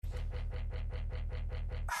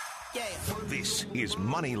This is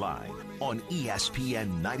Moneyline on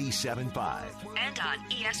ESPN 97.5. And on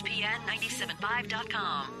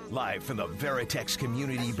ESPN975.com. Live from the Veritex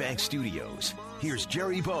Community Bank Studios, here's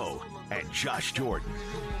Jerry Bow and Josh Jordan.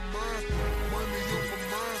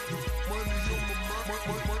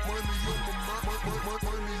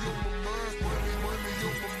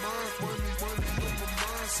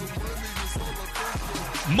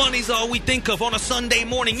 Money's all we think of on a Sunday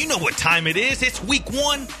morning. You know what time it is. It's week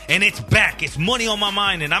one, and it's back. It's money on my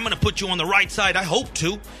mind, and I'm going to put you on the right side. I hope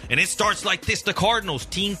to. And it starts like this. The Cardinals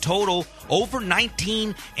team total over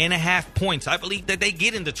 19.5 points. I believe that they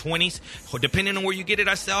get in the 20s. Depending on where you get it,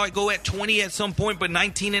 I saw it go at 20 at some point, but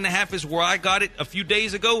 19.5 is where I got it a few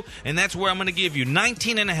days ago, and that's where I'm going to give you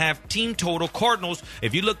 19.5 team total. Cardinals,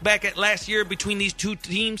 if you look back at last year between these two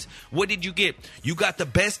teams, what did you get? You got the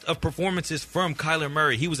best of performances from Kyler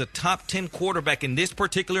Murray. He was a top 10 quarterback in this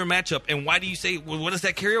particular matchup. And why do you say, well, what does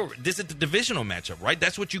that carry over? This is the divisional matchup, right?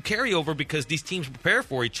 That's what you carry over because these teams prepare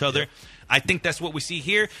for each other. Yeah. I think that's what we see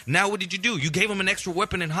here. Now, what did you do? You gave him an extra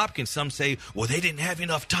weapon in Hopkins. Some say, well, they didn't have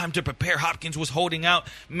enough time to prepare. Hopkins was holding out.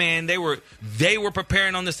 Man, they were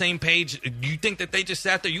preparing on the same page. You think that they just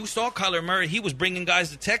sat there? You saw Kyler Murray. He was bringing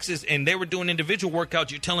guys to Texas, and they were doing individual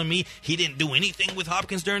workouts. You're telling me he didn't do anything with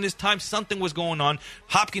Hopkins during this time? Something was going on.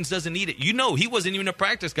 Hopkins doesn't need it. You know, he wasn't even a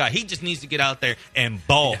practice guy. He just needs to get out there and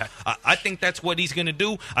ball. Yeah. I think that's what he's going to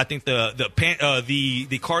do. I think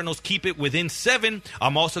the Cardinals keep it within 7.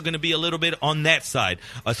 I'm also going to be a little bit on that side.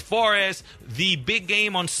 As far as the big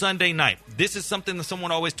game on Sunday night, this is something that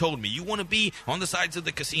someone always told me. You want to be on the sides of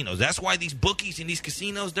the casinos. That's why these bookies in these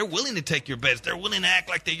casinos, they're willing to take your bets. They're willing to act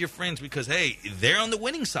like they're your friends because, hey, they're on the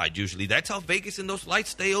winning side usually. That's how Vegas and those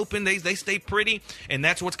lights stay open. They stay pretty, and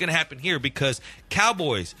that's what's going to happen here because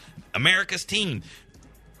Cowboys, America's team,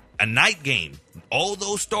 a night game. All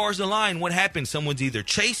those stars align. What happens? Someone's either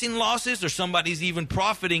chasing losses or somebody's even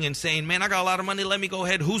profiting and saying, man, I got a lot of money. Let me go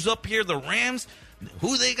ahead. Who's up here? The Rams?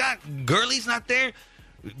 Who they got? Gurley's not there.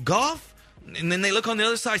 Goff? And then they look on the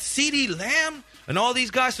other side. CeeDee Lamb? And all these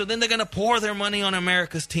guys, so then they're going to pour their money on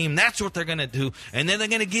America's team. That's what they're going to do. And then they're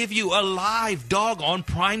going to give you a live dog on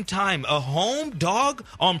prime time. A home dog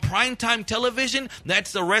on prime time television.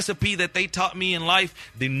 That's the recipe that they taught me in life.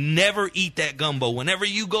 They never eat that gumbo. Whenever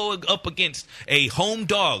you go up against a home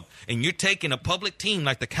dog and you're taking a public team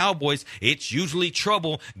like the Cowboys, it's usually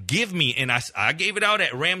trouble. Give me, and I gave it out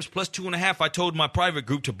at Rams plus 2.5. I told my private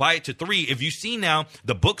group to buy it to 3. If you see now,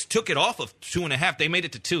 the books took it off of 2.5. They made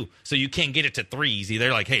it to 2, so you can't get it to 3 easy.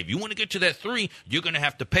 They're like, hey, if you want to get to that 3, you're going to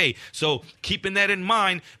have to pay. So keeping that in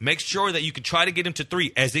mind, make sure that you can try to get him to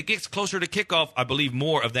 3. As it gets closer to kickoff, I believe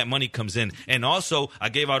more of that money comes in. And also, I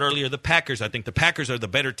gave out earlier the Packers. I think the Packers are the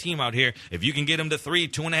better team out here. If you can get them to 3,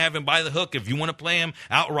 2.5, and buy the hook, if you want to play them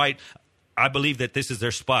outright, I believe that this is their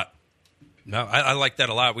spot. No, I like that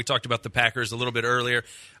a lot. We talked about the Packers a little bit earlier.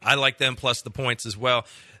 I like them plus the points as well.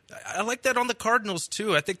 I like that on the Cardinals,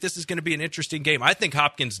 too. I think this is going to be an interesting game. I think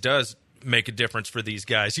Hopkins does make a difference for these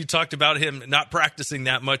guys. You talked about him not practicing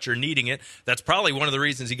that much or needing it. That's probably one of the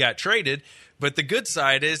reasons he got traded. But the good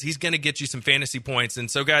side is he's going to get you some fantasy points.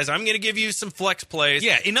 And so, guys, I'm going to give you some flex plays.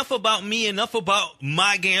 Yeah, enough about me, enough about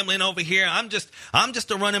my gambling over here. I'm just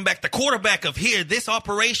a running back, the quarterback of here. This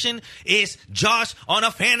operation is Josh on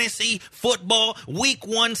a fantasy football week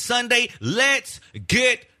 1 Sunday. Let's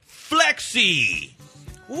get flexy.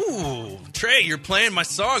 Ooh, Trey, you're playing my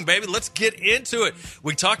song, baby. Let's get into it.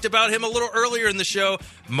 We talked about him a little earlier in the show.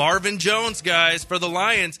 Marvin Jones, guys, for the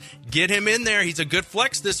Lions. Get him in there. He's a good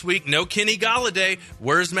flex this week. No Kenny Golladay.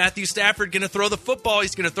 Where's Matthew Stafford going to throw the football?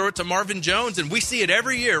 He's going to throw it to Marvin Jones. And we see it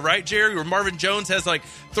every year, right, Jerry, where Marvin Jones has like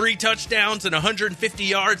 3 touchdowns and 150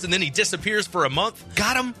 yards, and then he disappears for a month.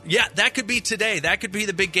 Got him. Yeah, that could be today. That could be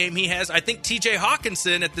the big game he has. I think TJ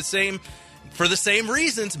Hawkinson for the same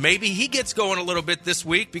reasons, maybe he gets going a little bit this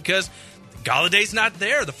week because Galladay's not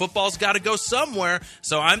there. The football's got to go somewhere.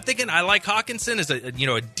 So I'm thinking I like Hawkinson as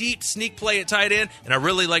a deep sneak play at tight end, and I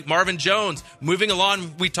really like Marvin Jones. Moving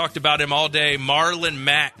along, we talked about him all day. Marlon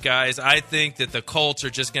Mack, guys. I think that the Colts are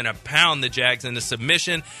just going to pound the Jags into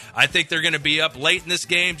submission. I think they're going to be up late in this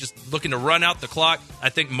game, just looking to run out the clock. I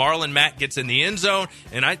think Marlon Mack gets in the end zone,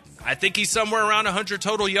 and I think he's somewhere around 100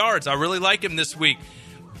 total yards. I really like him this week.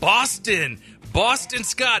 Boston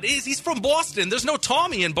Scott. He's from Boston. There's no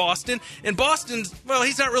Tommy in Boston. And Boston's, well,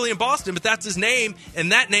 he's not really in Boston, but that's his name.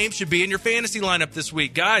 And that name should be in your fantasy lineup this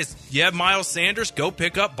week. Guys, you have Miles Sanders. Go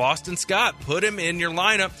pick up Boston Scott. Put him in your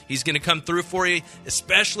lineup. He's going to come through for you,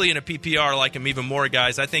 especially in a PPR. I like him even more,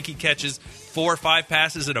 guys. I think he catches 4 or 5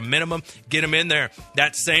 passes at a minimum. Get him in there.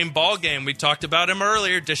 That same ball game, we talked about him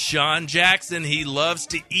earlier, Deshaun Jackson. He loves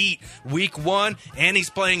to eat. Week 1, and he's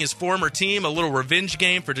playing his former team, a little revenge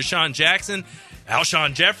game for Deshaun Jackson.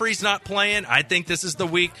 Alshon Jeffrey's not playing. I think this is the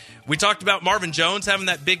week. We talked about Marvin Jones having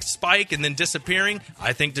that big spike and then disappearing.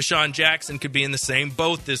 I think Deshaun Jackson could be in the same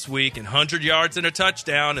boat this week, and 100 yards and a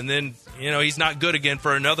touchdown, and then, he's not good again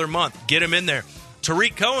for another month. Get him in there.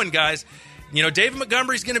 Tariq Cohen, guys, David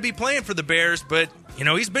Montgomery's going to be playing for the Bears, but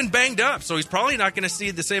he's been banged up, so he's probably not going to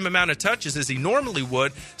see the same amount of touches as he normally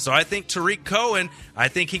would. So I think Tariq Cohen,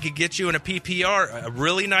 he could get you in a PPR a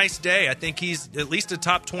really nice day. I think he's at least a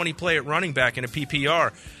top 20 play at running back in a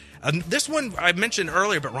PPR. This one I mentioned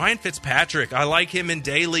earlier, but Ryan Fitzpatrick, I like him in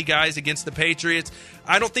daily, guys, against the Patriots.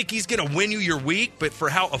 I don't think he's going to win you your week, but for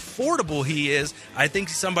how affordable he is, I think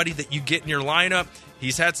he's somebody that you get in your lineup.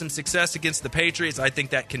 He's had some success against the Patriots. I think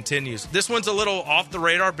that continues. This one's a little off the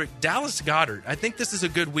radar, but Dallas Goedert, I think this is a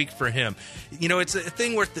good week for him. It's a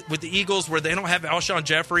thing with the Eagles where they don't have Alshon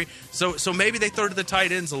Jeffrey, so maybe they throw to the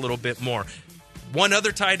tight ends a little bit more. One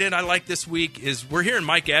other tight end I like this week is we're hearing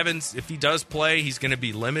Mike Evans. If he does play, he's going to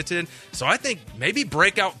be limited. So I think maybe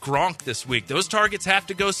break out Gronk this week. Those targets have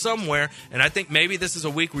to go somewhere, and I think maybe this is a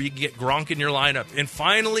week where you can get Gronk in your lineup. And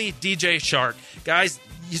finally, DJ Chark. Guys,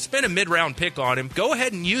 you spent a mid-round pick on him. Go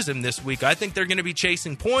ahead and use him this week. I think they're going to be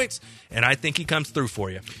chasing points, and I think he comes through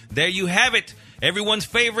for you. There you have it. Everyone's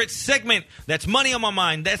favorite segment. That's Money on My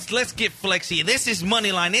Mind. That's Let's Get Flexy. This is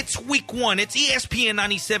Moneyline. It's week 1. It's ESPN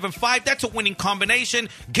 97.5. That's a winning combination.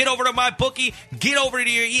 Get over to my bookie. Get over to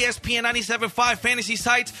your ESPN 97.5 fantasy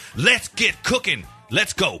sites. Let's get cooking.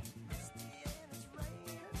 Let's go.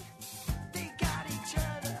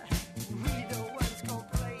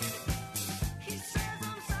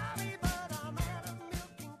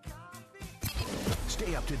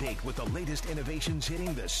 Stay up to date with the latest innovations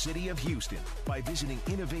hitting the city of Houston by visiting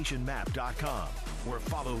innovationmap.com or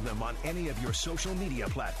follow them on any of your social media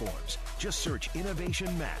platforms. Just search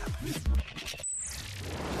Innovation Map.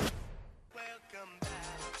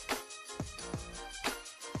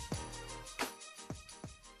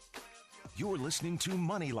 You're listening to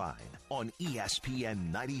Moneyline on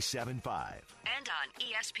ESPN 97.5. And on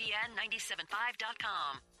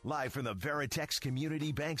ESPN975.com. Live from the Veritex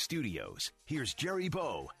Community Bank Studios, here's Jerry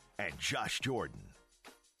Bow and Josh Jordan.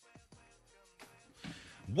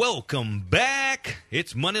 Welcome back.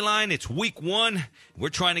 It's Moneyline. It's week 1. We're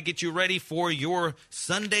trying to get you ready for your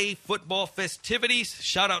Sunday football festivities.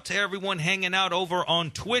 Shout out to everyone hanging out over on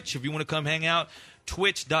Twitch. If you want to come hang out,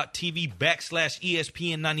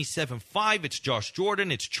 twitch.tv/ESPN975. It's Josh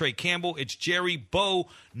Jordan. It's Trey Campbell. It's Jerry Bow,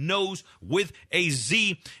 Nose with a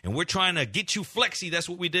Z. And we're trying to get you flexy. That's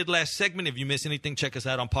what we did last segment. If you miss anything, check us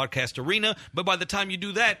out on Podcast Arena. But by the time you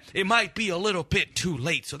do that, it might be a little bit too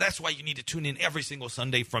late. So that's why you need to tune in every single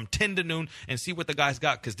Sunday from 10 to noon and see what the guys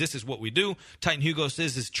got, because this is what we do. Titan Hugo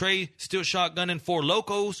says, is Trey still shotgunning for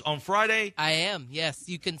Locos on Friday? I am, yes.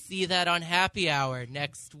 You can see that on Happy Hour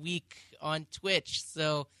next week on Twitch.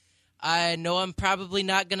 So I know I'm probably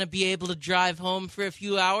not going to be able to drive home for a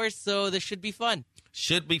few hours, so this should be fun.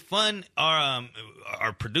 Should be fun. Our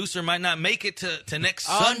producer might not make it to next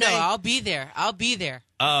Sunday. Oh, no, I'll be there.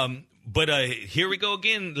 But here we go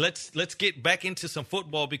again. Let's get back into some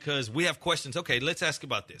football because we have questions. Okay, let's ask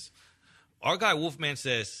about this. Our guy Wolfman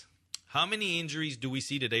says, how many injuries do we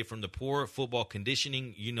see today from the poor football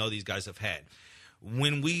conditioning these guys have had?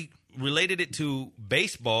 When we related it to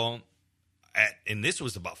baseball, and this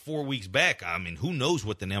was about 4 weeks back. I mean, who knows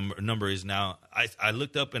what the number is now. I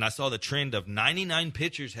looked up and I saw the trend of 99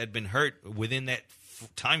 pitchers had been hurt within that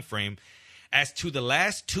time frame. As to the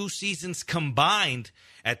last 2 seasons combined,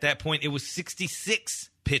 at that point, it was 66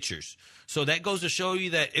 pitchers. So that goes to show you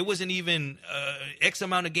that it wasn't even X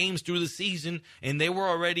amount of games through the season, and they were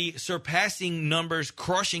already surpassing numbers,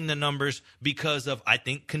 crushing the numbers because of, I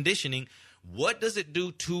think, conditioning. What does it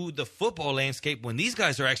do to the football landscape when these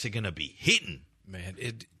guys are actually going to be hitting? Man,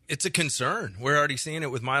 it's a concern. We're already seeing it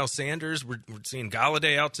with Miles Sanders. We're seeing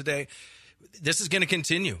Galladay out today. This is going to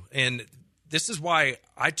continue, and this is why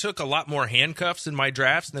I took a lot more handcuffs in my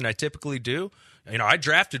drafts than I typically do. I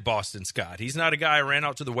drafted Boston Scott. He's not a guy I ran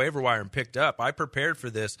out to the waiver wire and picked up. I prepared for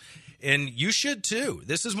this, and you should too.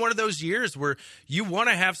 This is one of those years where you want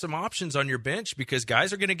to have some options on your bench because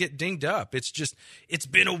guys are going to get dinged up. It's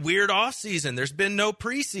been a weird offseason. There's been no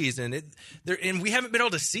preseason, and we haven't been able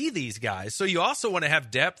to see these guys. So you also want to have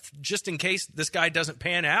depth just in case this guy doesn't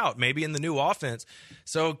pan out, maybe in the new offense.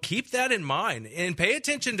 So keep that in mind and pay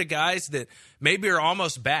attention to guys that maybe are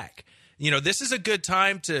almost back. this is a good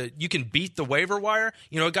time you can beat the waiver wire.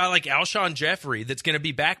 A guy like Alshon Jeffrey that's going to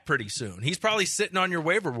be back pretty soon. He's probably sitting on your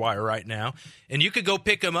waiver wire right now, and you could go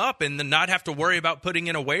pick him up and then not have to worry about putting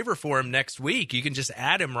in a waiver for him next week. You can just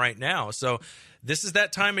add him right now. So this is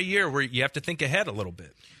that time of year where you have to think ahead a little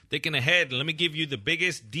bit. Thinking ahead, let me give you the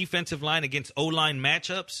biggest defensive line against O-line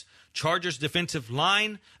matchups. Chargers defensive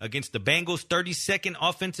line against the Bengals 32nd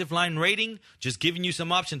offensive line rating. Just giving you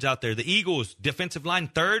some options out there. The Eagles defensive line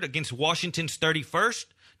 3rd against Washington's 31st.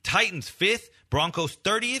 Titans 5th. Broncos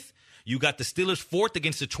 30th. You got the Steelers 4th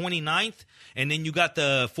against the 29th. And then you got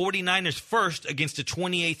the 49ers 1st against the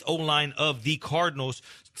 28th O-line of the Cardinals.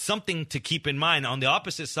 Something to keep in mind. On the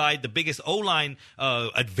opposite side, the biggest O-line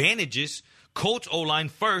advantages. Colts O-line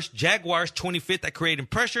 1st, Jaguars 25th at creating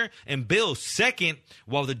pressure, and Bills 2nd,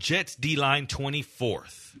 while the Jets D-line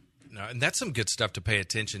 24th. No, and that's some good stuff to pay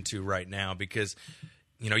attention to right now because,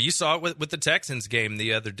 you saw it with the Texans game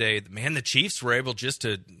the other day. Man, the Chiefs were able just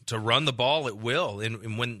to run the ball at will.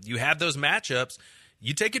 And when you have those matchups,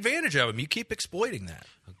 you take advantage of them. You keep exploiting that.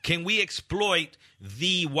 Can we exploit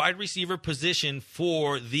the wide receiver position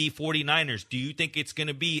for the 49ers? Do you think it's going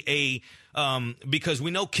to be because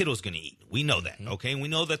we know Kittle's going to eat. We know that, okay? And we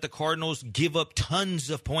know that the Cardinals give up tons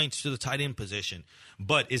of points to the tight end position.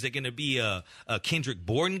 But is it going to be a Kendrick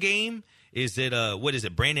Bourne game? Is it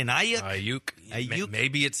Brandon Ayuk? Ayuk?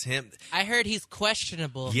 Maybe it's him. I heard he's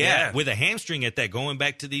questionable. Yeah, with a hamstring at that, going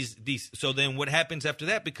back to these. So then what happens after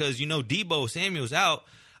that? Because, Deebo Samuel's out.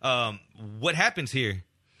 What happens here?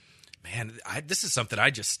 Man, this is something I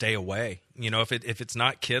just stay away. If it's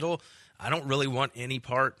not Kittle, I don't really want any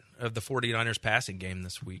part of the 49ers passing game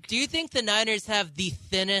this week. Do you think the Niners have the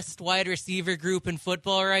thinnest wide receiver group in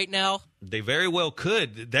football right now? They very well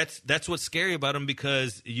could. That's what's scary about them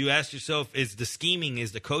because you ask yourself: is the scheming,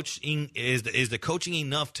 is the coaching, is the coaching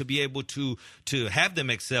enough to be able to have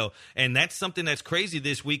them excel? And that's something that's crazy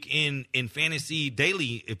this week in Fantasy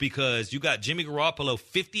Daily because you got Jimmy Garoppolo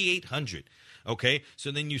 5,800. Okay,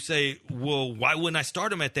 so then you say, well, why wouldn't I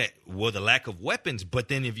start him at that? Well, the lack of weapons. But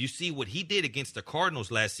then if you see what he did against the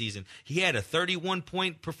Cardinals last season, he had a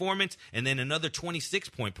 31-point performance and then another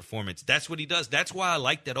 26-point performance. That's what he does. That's why I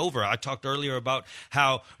like that over. I talked earlier about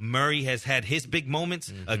how Murray has had his big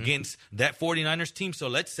moments against that 49ers team. So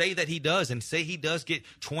let's say that he does, and say he does get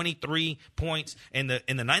 23 points, and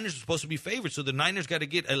the Niners are supposed to be favored. So the Niners got to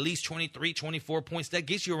get at least 23, 24 points. That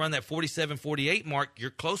gets you around that 47, 48 mark.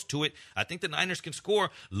 You're close to it. I think the Niners can score.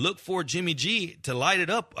 Look for Jimmy G to light it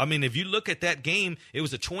up. I mean, if you look at that game, it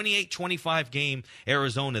was a 28-25 game.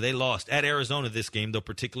 Arizona, they lost at Arizona this game, though,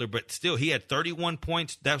 particular, but still, he had 31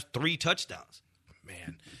 points. That was 3 touchdowns.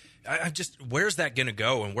 Man, I just, where's that going to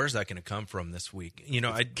go, and where's that going to come from this week?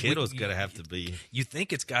 Kittle's going to have to be. You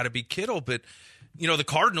think it's got to be Kittle, but the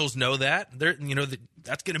Cardinals know that. They're,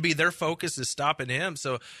 that's going to be their focus is stopping him.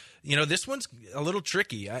 So, this one's a little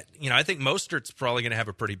tricky. I think Mostert's probably going to have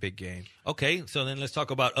a pretty big game. Okay, so then let's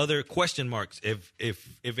talk about other question marks. If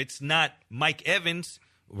it's not Mike Evans,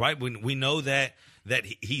 right? We know that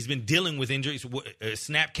he's been dealing with injuries,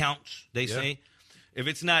 snap counts, they say. If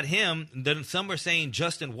it's not him, then some are saying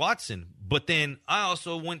Justin Watson. But then I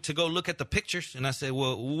also went to go look at the pictures, and I said,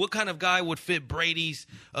 well, what kind of guy would fit Brady's,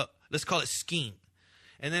 let's call it scheme?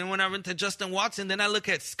 And then when I went to Justin Watson, then I look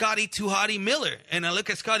at Scotty Too Hotty Miller. And I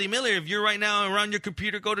look at Scotty Miller. If you're right now around your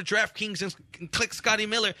computer, go to DraftKings and click Scotty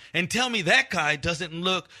Miller and tell me that guy doesn't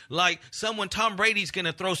look like someone Tom Brady's going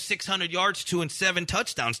to throw 600 yards to and 7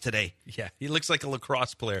 touchdowns today. Yeah, he looks like a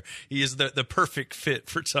lacrosse player. He is the perfect fit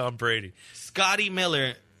for Tom Brady. Scotty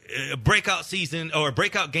Miller, a breakout season or a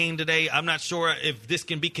breakout game today. I'm not sure if this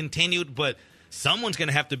can be continued, but someone's going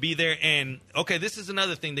to have to be there. And, okay, this is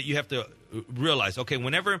another thing that you have to realize. Okay,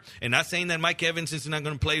 whenever, and not saying that Mike Evans is not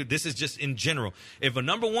going to play, this is just in general. If a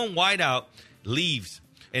number 1 wideout leaves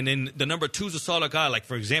and then the number 2 is a solid guy, like,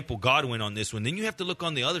 for example, Godwin on this one, then you have to look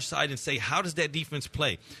on the other side and say, how does that defense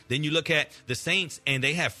play? Then you look at the Saints, and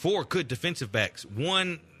they have 4 good defensive backs.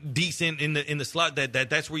 One decent in the slot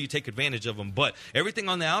that's where you take advantage of them, but everything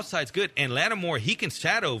on the outside's good. And Lattimore, he can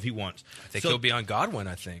shadow if he wants. I think he'll be on Godwin,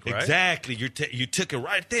 I think, right? Exactly. You took it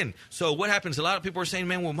right then. So what happens? A lot of people are saying,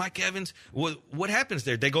 man, well, Mike Evans, what happens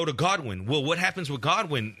there? They go to Godwin. Well, what happens with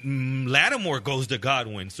Godwin? Lattimore goes to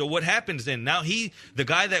Godwin. So what happens then? Now the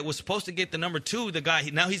guy that was supposed to get the number 2,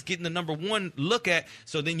 now he's getting the number 1 look at.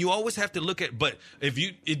 So then you always have to look at, but if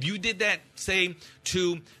you did that, say,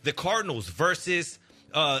 to the Cardinals versus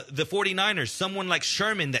the 49ers, someone like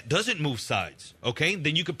Sherman that doesn't move sides, okay,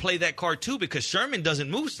 then you could play that card too because Sherman doesn't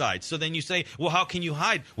move sides. So then you say, well, how can you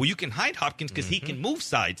hide? Well, you can hide Hopkins because he can move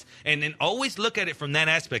sides. And then always look at it from that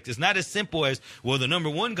aspect. It's not as simple as, well, the number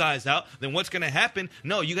one guy's out, then what's going to happen?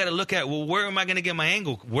 No, you got to look at, well, where am I going to get my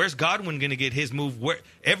angle? Where's Godwin going to get his move? Where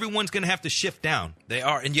everyone's going to have to shift down. They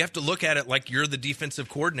are, and you have to look at it like you're the defensive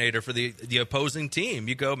coordinator for the opposing team.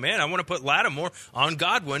 You go, man, I want to put Lattimore on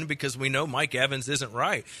Godwin because we know Mike Evans isn't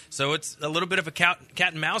right. So it's a little bit of a cat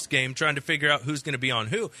and mouse game trying to figure out who's going to be on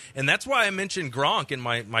who. And that's why I mentioned Gronk in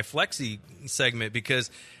my Flexi segment because,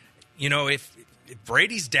 if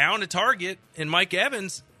Brady's down a target and Mike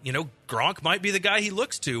Evans, Gronk might be the guy he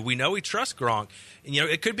looks to. We know he trusts Gronk. And,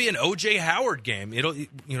 it could be an O.J. Howard game.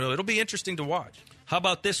 It'll be interesting to watch. How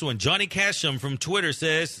about this one? Johnny Casham from Twitter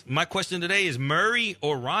says, my question today is Murray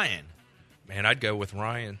or Ryan? Man, I'd go with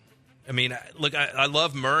Ryan. I mean, look, I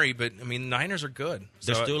love Murray, but, Niners are good.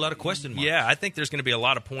 There's still a lot of question marks. Yeah, I think there's going to be a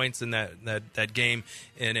lot of points in that game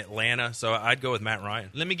in Atlanta, so I'd go with Matt Ryan.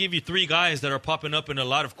 Let me give you three guys that are popping up in a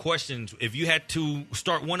lot of questions. If you had to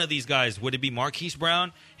start one of these guys, would it be Marquise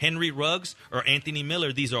Brown, Henry Ruggs, or Anthony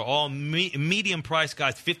Miller? These are all medium price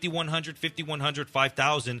guys, $5,100, $5,100,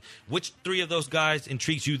 $5,000. Which three of those guys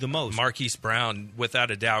intrigues you the most? Marquise Brown, without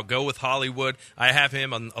a doubt. Go with Hollywood. I have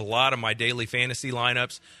him on a lot of my daily fantasy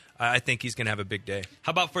lineups. I think he's going to have a big day.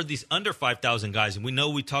 How about for these under 5,000 guys? And we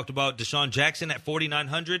know we talked about Deshaun Jackson at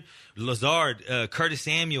 4,900, Lazard, Curtis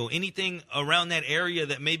Samuel, anything around that area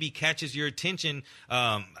that maybe catches your attention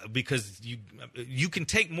because you can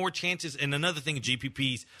take more chances. And another thing,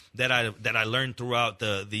 GPPs that I learned throughout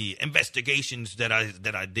the investigations that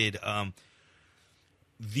I did.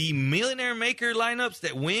 The Millionaire Maker lineups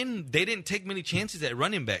that win, they didn't take many chances at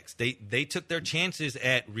running backs. They took their chances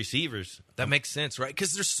at receivers. That makes sense, right?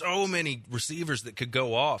 Because there's so many receivers that could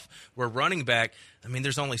go off. Where running back,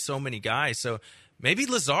 there's only so many guys. So maybe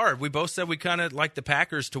Lazard. We both said we kind of like the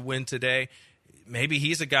Packers to win today. Maybe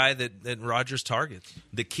he's a guy that Rodgers targets.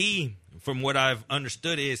 The key, from what I've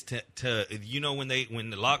understood, is to when the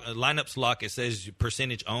lineups lock, it says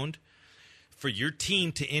percentage owned. For your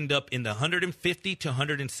team to end up in the 150 to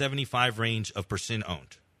 175 range of percent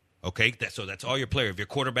owned. Okay, so that's all your player. If your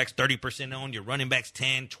quarterback's 30% owned, your running back's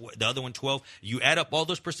 10, the other one 12. You add up all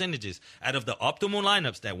those percentages. Out of the optimal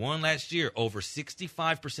lineups that won last year, over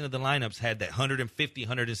 65% of the lineups had that 150,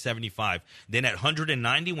 175. Then at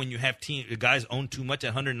 190, when you have guys own too much at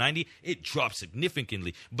 190, it drops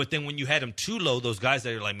significantly. But then when you had them too low, those guys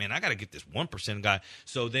that are like, man, I got to get this 1% guy.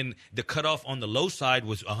 So then the cutoff on the low side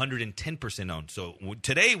was 110% owned. So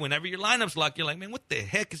today, whenever your lineups lock, you're like, man, what the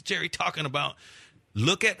heck is Jerry talking about?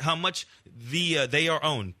 Look at how much they are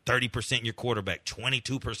owned. 30% your quarterback,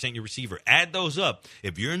 22% your receiver. Add those up.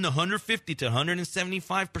 If you're in the 150 to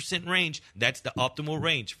 175% range, that's the optimal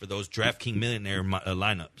range for those DraftKings Millionaire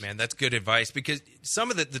lineups. Man, that's good advice because some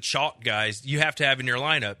of the chalk guys you have to have in your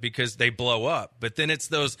lineup because they blow up. But then it's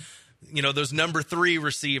those number 3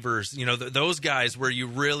 receivers, those guys where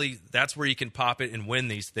that's where you can pop it and win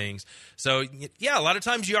these things. So, yeah, a lot of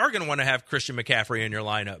times you are going to want to have Christian McCaffrey in your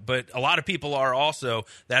lineup, but a lot of people are also,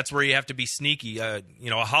 that's where you have to be sneaky. A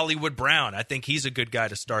Hollywood Brown, I think he's a good guy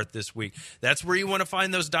to start this week. That's where you want to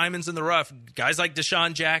find those diamonds in the rough. Guys like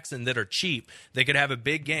Deshaun Jackson that are cheap, they could have a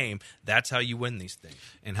big game. That's how you win these things.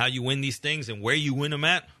 And how you win these things and where you win them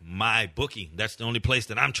at? My bookie. That's the only place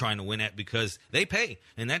that I'm trying to win at because they pay,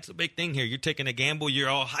 and that's a big thing here. You're taking a gamble. You're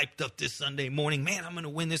all hyped up this Sunday morning. Man, I'm going to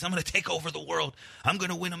win this. I'm going to take over the world. I'm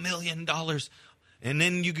going to win $1 million. And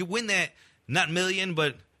then you could win that, not million,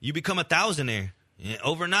 but you become a thousandaire. Yeah,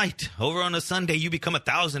 overnight, over on a Sunday, you become a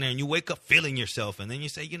thousandaire and you wake up feeling yourself. And then you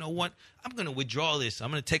say, you know what? I'm going to withdraw this.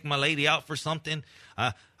 I'm going to take my lady out for something.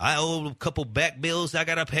 I owe a couple back bills I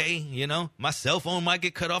got to pay. My cell phone might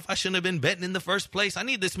get cut off. I shouldn't have been betting in the first place. I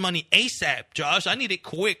need this money ASAP, Josh. I need it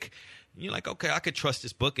quick. You're like, okay, I could trust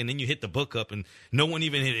this book, and then you hit the book up, and no one's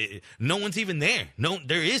even there. No,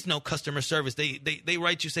 there is no customer service. They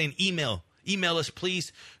write you saying email us,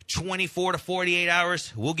 please. 24 to 48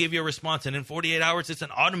 hours, we'll give you a response, and in 48 hours, it's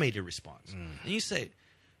an automated response. And you say,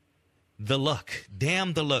 the luck,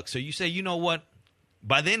 damn the luck. So you say, you know what?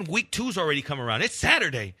 By then, week 2's already come around. It's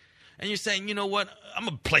Saturday. And you're saying, you know what, I'm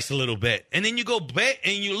going to place a little bet. And then you go bet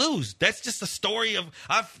and you lose. That's just a story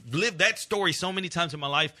I've lived that story so many times in my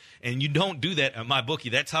life. And you don't do that at my bookie.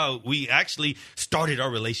 That's how we actually started our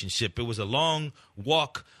relationship. It was a long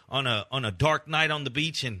walk on a dark night on the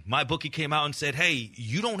beach, and my bookie came out and said, hey,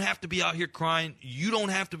 you don't have to be out here crying. You don't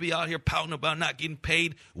have to be out here pouting about not getting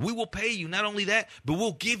paid. We will pay you. Not only that, but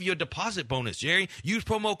we'll give you a deposit bonus, Jerry. Use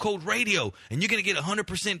promo code RADIO, and you're going to get a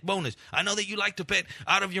 100% bonus. I know that you like to bet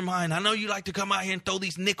out of your mind. I know you like to come out here and throw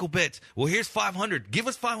these nickel bets. Well, here's 500. Give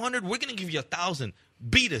us 500. We're going to give you 1,000.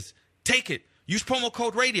 Beat us. Take it. Use promo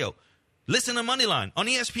code RADIO. Listen to Moneyline on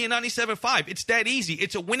ESPN 97.5. It's that easy.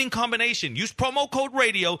 It's a winning combination. Use promo code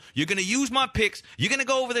RADIO. You're going to use my picks. You're going to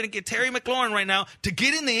go over there and get Terry McLaurin right now to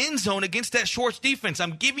get in the end zone against that Shorts defense.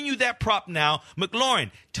 I'm giving you that prop now.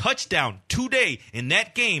 McLaurin, touchdown today in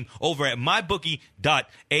that game over at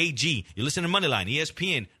mybookie.ag. You listen to Moneyline,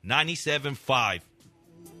 ESPN 97.5.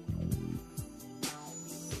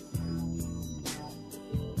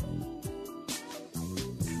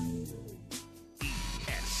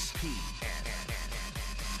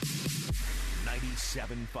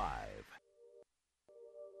 ESPN 97.5.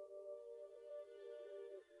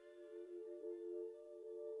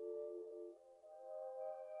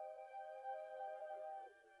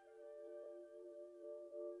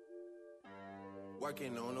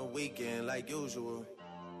 Working on a weekend like usual.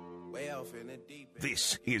 Way off in the deep end.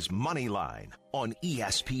 This is Moneyline on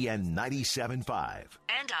ESPN 97.5.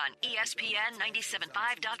 And on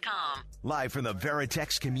ESPN975.com. Live from the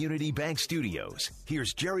Veritex Community Bank Studios,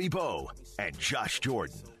 here's Jerry Bow and Josh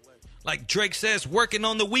Jordan. Like Drake says, working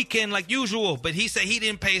on the weekend like usual, but he said he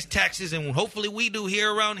didn't pay his taxes, and hopefully we do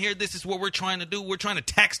here around here. This is what we're trying to do. We're trying to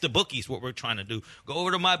tax the bookies, what we're trying to do. Go over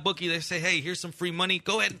to my bookie. They say, hey, here's some free money.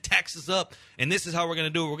 Go ahead and tax us up, and this is how we're going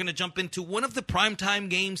to do it. We're going to jump into one of the primetime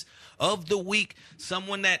games of the week,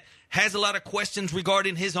 someone that has a lot of questions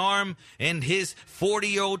regarding his arm and his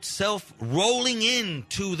 40-year-old self rolling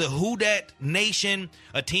into the Who Dat Nation,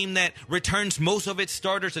 a team that returns most of its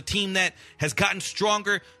starters, a team that has gotten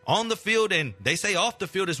stronger on the field and they say off the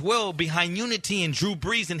field as well, behind Unity and Drew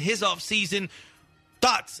Brees in his offseason.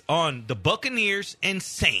 Thoughts on the Buccaneers and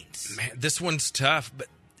Saints? Man, this one's tough, but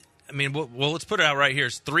I mean, well, let's put it out right here.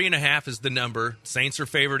 It's 3.5 is the number. Saints are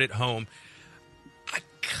favored at home. I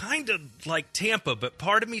kind of like Tampa, but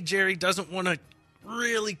part of me, Jerry, doesn't want to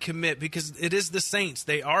really commit because it is the Saints.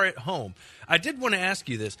 They are at home. I did want to ask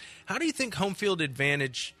you this. How do you think home field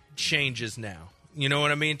advantage changes now? You know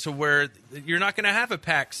what I mean? To where you're not going to have a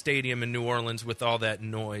packed stadium in New Orleans with all that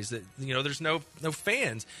noise. There's no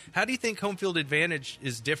fans. How do you think home field advantage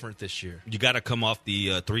is different this year? You got to come off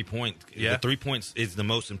the 3 point. Yeah. The 3 points is the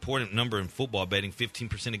most important number in football betting,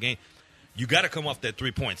 15% a game. You got to come off that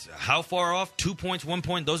 3 points. How far off? 2 points, 1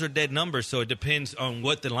 point, those are dead numbers. So it depends on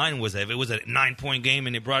what the line was. If it was a 9-point game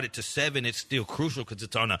and they brought it to 7, it's still crucial because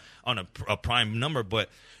it's on a prime number. But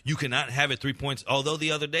you cannot have it 3 points. Although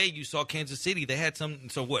the other day you saw Kansas City, they had some.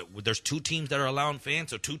 So what? There's 2 teams that are allowing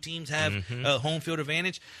fans, so 2 teams have home field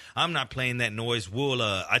advantage. I'm not playing that noise.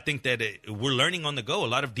 I think that we're learning on the go. A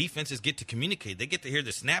lot of defenses get to communicate. They get to hear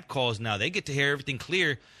the snap calls now. They get to hear everything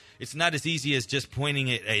clear. It's not as easy as just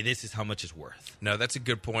pointing at, hey, this is how much it's worth. No, that's a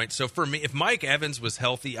good point. So for me, if Mike Evans was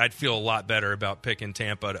healthy, I'd feel a lot better about picking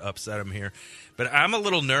Tampa to upset him here. But I'm a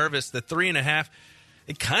little nervous. The 3.5,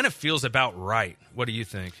 it kind of feels about right. What do you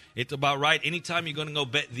think? It's about right. Anytime you're going to go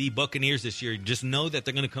bet the Buccaneers this year, just know that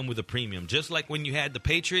they're going to come with a premium. Just like when you had the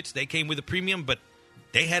Patriots, they came with a premium, but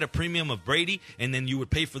they had a premium of Brady, and then you would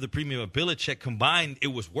pay for the premium of Belichick. Combined, it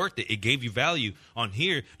was worth it. It gave you value. On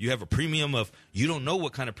here, you have a premium of you don't know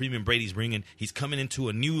what kind of premium Brady's bringing. He's coming into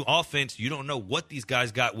a new offense. You don't know what these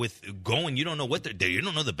guys got with going. You don't know what they're there. You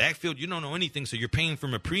don't know the backfield. You don't know anything, so you're paying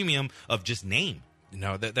from a premium of just name.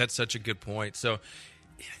 No, that's such a good point. So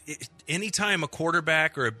anytime a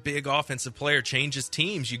quarterback or a big offensive player changes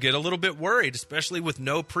teams, you get a little bit worried, especially with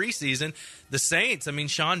no preseason. The Saints, I mean,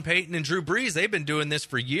 Sean Payton and Drew Brees, they've been doing this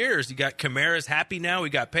for years. You got Kamara's happy now.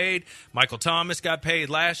 He got paid. Michael Thomas got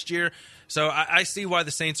paid last year. So I see why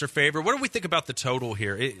the Saints are favored. What do we think about the total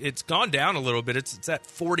here? It's gone down a little bit. It's at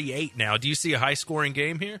 48 now. Do you see a high-scoring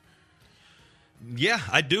game here? Yeah,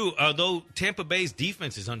 I do. Although Tampa Bay's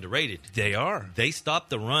defense is underrated. They are. They stopped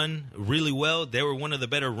the run really well. They were one of the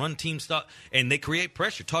better run teams, and they create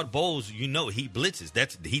pressure. Todd Bowles, he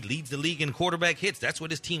blitzes. He leads the league in quarterback hits. That's what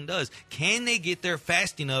his team does. Can they get there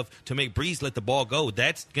fast enough to make Brees let the ball go?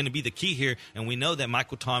 That's going to be the key here. And we know that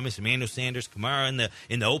Michael Thomas, Emmanuel Sanders, Kamara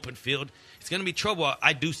in the open field, it's going to be trouble.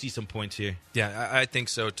 I do see some points here. Yeah, I think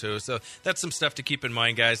so too. So that's some stuff to keep in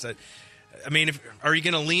mind, guys. I mean, are you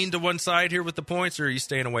going to lean to one side here with the points, or are you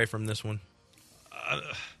staying away from this one?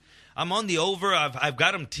 I'm on the over. I've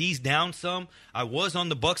got them teased down some. I was on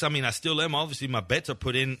the Bucks. I mean, I still am. Obviously, my bets are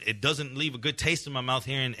put in. It doesn't leave a good taste in my mouth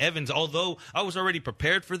here in Evans, although I was already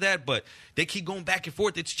prepared for that. But they keep going back and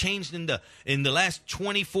forth. It's changed in the last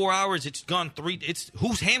 24 hours. It's gone 3. It's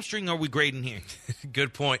whose hamstring are we grading here?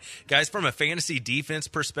 Good point. Guys, from a fantasy defense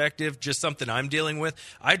perspective, just something I'm dealing with.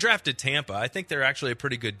 I drafted Tampa. I think they're actually a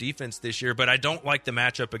pretty good defense this year, but I don't like the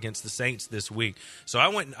matchup against the Saints this week. So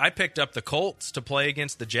I picked up the Colts to play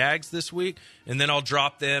against the Jags this week, and then I'll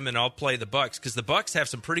drop them and I'll play the Bucks because the Bucks have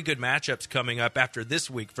some pretty good matchups coming up after this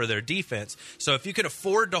week for their defense. So if you can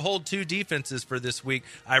afford to hold 2 defenses for this week,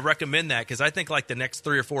 I recommend that because I think like the next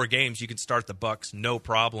 3 or 4 games you can start the Bucks no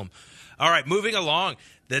problem. All right, moving along,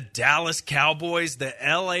 the Dallas Cowboys, the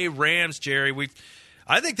LA Rams, Jerry.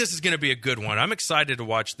 I think this is going to be a good one. I'm excited to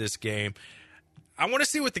watch this game. I want to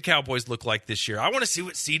see what the Cowboys look like this year. I want to see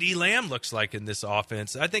what CeeDee Lamb looks like in this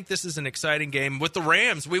offense. I think this is an exciting game. With the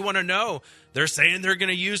Rams, we want to know. They're saying they're going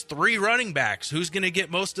to use 3 running backs. Who's going to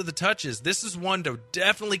get most of the touches? This is one to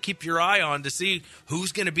definitely keep your eye on to see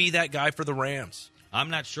who's going to be that guy for the Rams.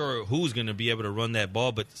 I'm not sure who's going to be able to run that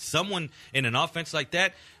ball, but someone in an offense like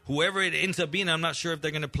that, whoever it ends up being, I'm not sure if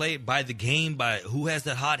they're going to play it by the game, by who has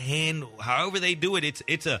the hot hand. However they do it,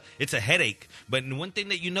 it's a headache. But one thing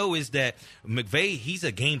that you know is that McVay, he's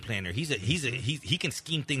a game planner. He can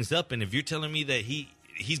scheme things up. And if you're telling me that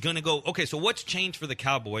he's going to go, okay, so what's changed for the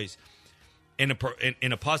Cowboys in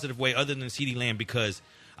a positive way other than CeeDee Lamb? Because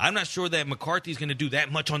I'm not sure that McCarthy's going to do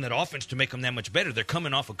that much on that offense to make them that much better. They're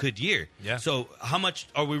coming off a good year. Yeah. So how much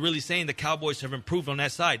are we really saying the Cowboys have improved on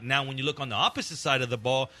that side? Now, when you look on the opposite side of the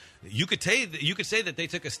ball, you could say that they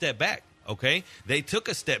took a step back, okay? They took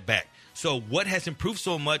a step back. So what has improved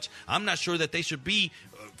so much? I'm not sure that they should be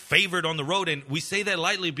favored on the road. And we say that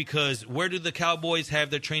lightly because where do the Cowboys have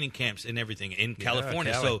their training camps and everything? In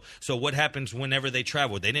California. Cali. So what happens whenever they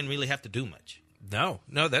travel? They didn't really have to do much. No,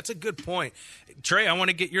 that's a good point. Trey, I want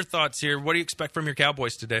to get your thoughts here. What do you expect from your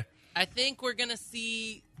Cowboys today? I think we're going to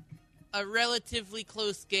see a relatively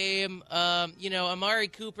close game. Amari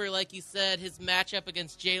Cooper, like you said, his matchup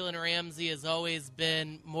against Jalen Ramsey has always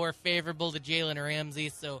been more favorable to Jalen Ramsey.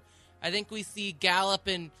 So I think we see Gallup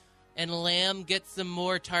and Lamb get some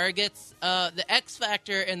more targets. The X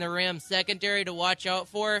factor in the Rams secondary to watch out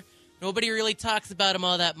for, nobody really talks about him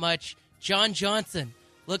all that much. John Johnson.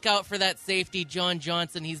 Look out for that safety, John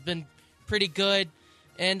Johnson. He's been pretty good.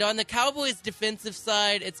 And on the Cowboys' defensive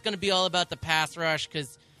side, it's going to be all about the pass rush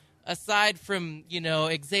because aside from,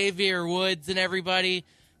 Xavier Woods and everybody,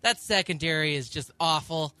 that secondary is just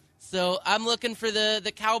awful. So I'm looking for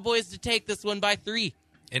the Cowboys to take this one by 3.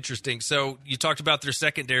 Interesting. So you talked about their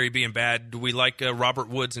secondary being bad. Do we like Robert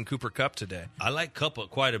Woods and Cooper Kupp today? I like Kupp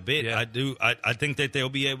quite a bit. Yeah. I do. I think that they'll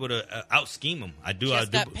be able to out-scheme him. I do.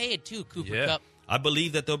 Just got paid, too, Cooper Kupp. I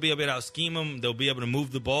believe that they'll be able to out-scheme them. They'll be able to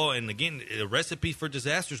move the ball. And, again, a recipe for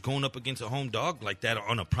disaster is going up against a home dog like that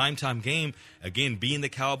on a primetime game. Again, being the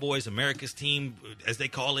Cowboys, America's team, as they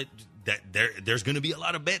call it, that there's going to be a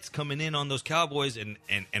lot of bets coming in on those Cowboys. And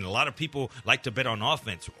a lot of people like to bet on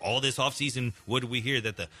offense. All this offseason, what do we hear?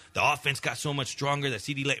 That the offense got so much stronger that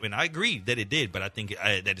CeeDee Lamb. And I agree that it did, but I think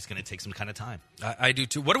that it's going to take some kind of time. I do,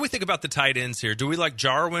 too. What do we think about the tight ends here? Do we like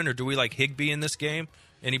Jarwin or do we like Higbee in this game?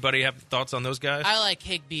 Anybody have thoughts on those guys? I like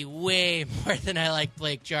Higbee way more than I like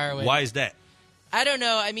Blake Jarwin. Why is that? I don't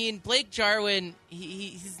know. I mean, Blake Jarwin,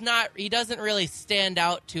 he doesn't really stand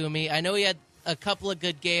out to me. I know he had a couple of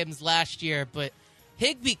good games last year, but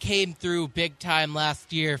Higbee came through big time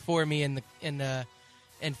last year for me in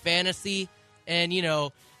fantasy. And,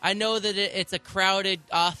 I know that it's a crowded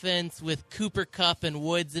offense with Cooper Kupp and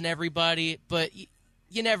Woods and everybody, but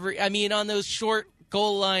you never, on those short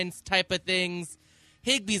goal lines type of things,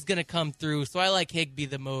 Higbee's going to come through, so I like Higbee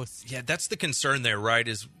the most. Yeah, that's the concern there, right,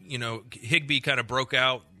 is, Higbee kind of broke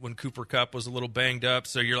out when Cooper Kupp was a little banged up,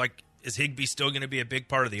 so you're like, is Higbee still going to be a big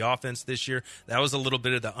part of the offense this year? That was a little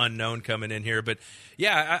bit of the unknown coming in here, but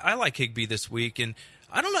yeah, I like Higbee this week, and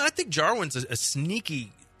I don't know, I think Jarwin's a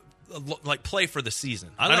sneaky play for the season.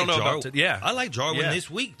 I don't know about it. Yeah. I like Jarwin this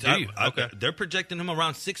week. Okay. They're projecting him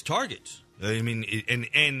around 6 targets. I mean,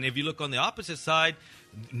 and if you look on the opposite side,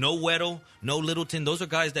 no Weddle, no Littleton. Those are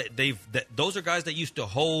guys those are guys that used to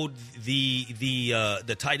hold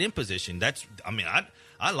the tight end position.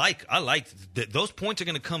 I like those points are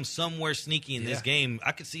going to come somewhere sneaky in this game.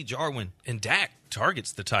 I could see Jarwin. And Dak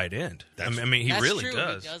targets the tight end. He really true.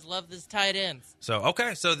 does. He does love this tight ends. So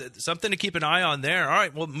something to keep an eye on there. All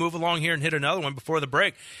right, we'll move along here and hit another one before the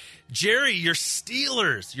break. Jerry, your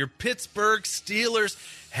Steelers, your Pittsburgh Steelers,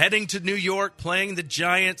 heading to New York, playing the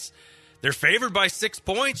Giants. They're favored by 6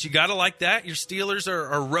 points. You got to like that. Your Steelers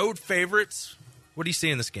are road favorites. What do you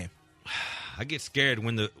see in this game? I get scared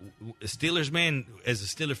when the Steelers, man, as a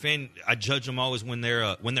Steeler fan, I judge them always when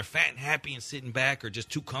they're fat and happy and sitting back or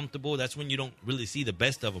just too comfortable. That's when you don't really see the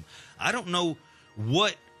best of them. I don't know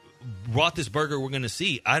what Roethlisberger we're going to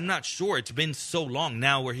see. I'm not sure. It's been so long.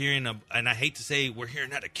 Now we're hearing, and I hate to say we're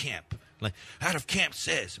hearing out of camp. Like, out of camp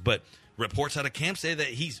says, but reports out of camp say that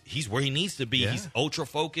he's where he needs to be. Yeah. He's ultra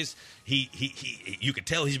focused. He you could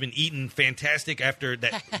tell he's been eating fantastic after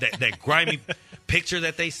that grimy picture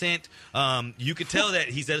that they sent. You could tell that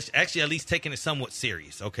he's actually at least taking it somewhat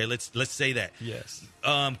serious. Okay, let's say that. Yes.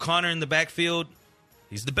 Connor in the backfield,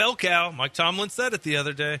 he's the bell cow. Mike Tomlin said it the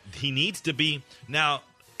other day. He needs to be. Now,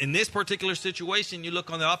 in this particular situation, you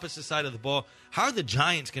look on the opposite side of the ball. How are the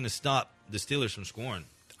Giants going to stop the Steelers from scoring?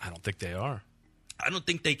 I don't think they are. I don't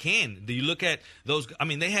think they can. Do you look at those? I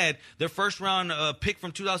mean, they had their first-round pick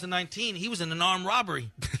from 2019. He was in an armed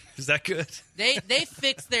robbery. Is that good? They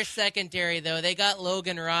fixed their secondary, though. They got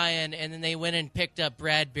Logan Ryan, and then they went and picked up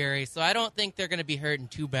Bradbury. So I don't think they're going to be hurting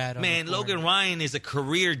too bad. Man, Logan Ryan is a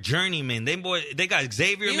career journeyman. They got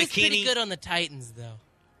Xavier McKinney. He was pretty good on the Titans, though.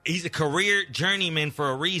 He's a career journeyman for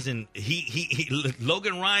a reason.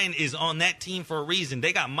 Logan Ryan is on that team for a reason.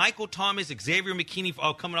 They got Michael Thomas, Xavier McKinney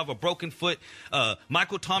coming off a broken foot.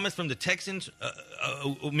 Michael Thomas from the Texans.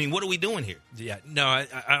 I mean, what are we doing here? Yeah, no,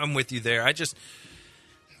 I'm with you there.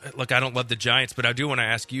 Look, I don't love the Giants, but I do want to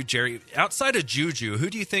ask you, Jerry, outside of Juju, who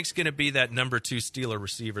do you think is going to be that number 2 Steeler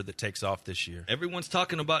receiver that takes off this year? Everyone's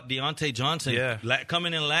talking about Deontay Johnson. Yeah.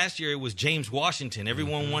 Coming in last year, it was James Washington.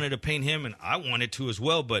 Everyone wanted to paint him, and I wanted to as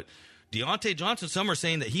well. But Deontay Johnson, some are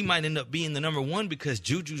saying that he might end up being the number 1 because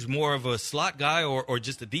Juju's more of a slot guy or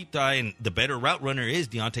just a deep guy, and the better route runner is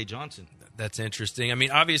Deontay Johnson. That's interesting. I mean,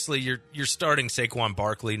 obviously, you're starting Saquon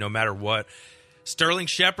Barkley no matter what. Sterling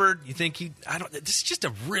Shepard, you think this is just a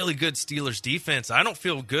really good Steelers defense. I don't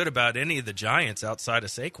feel good about any of the Giants outside of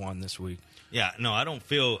Saquon this week. Yeah, no, I don't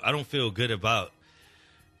feel good about.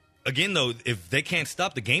 Again, though, if they can't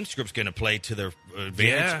stop, the game script's going to play to their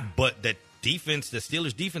advantage. Yeah. But that defense, the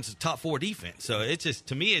Steelers defense, is top 4 defense. So it's just,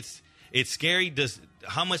 to me, it's scary.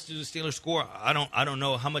 How much do the Steelers score? I don't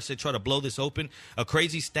know how much they try to blow this open. A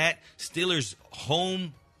crazy stat: Steelers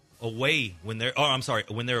away when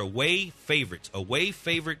they're away favorites,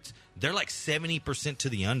 they're like 70% to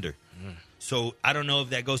the under. So I don't know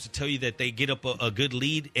if that goes to tell you that they get up a good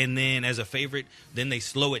lead and then as a favorite, then they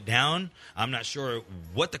slow it down. I'm not sure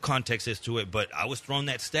what the context is to it, but I was thrown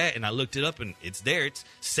that stat and I looked it up and it's there. It's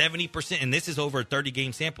 70%, and this is over a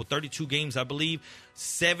 30-game sample, 32 games, I believe.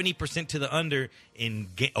 70% to the under in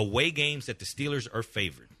away games that the Steelers are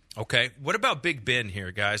favored. Okay, what about Big Ben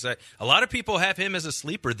here, guys? A lot of people have him as a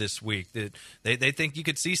sleeper this week. They think you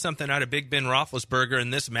could see something out of Big Ben Roethlisberger in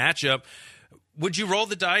this matchup. Would you roll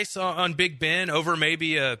the dice on Big Ben over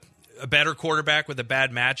maybe a better quarterback with a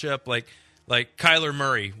bad matchup like Kyler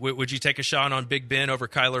Murray? Would you take a shot on Big Ben over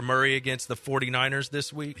Kyler Murray against the 49ers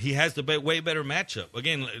this week? He has the way better matchup.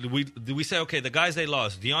 Again, we say, okay, the guys they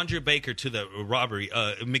lost, DeAndre Baker to the robbery,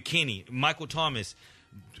 McKinney, Michael Thomas,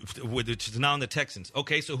 which is now in the Texans.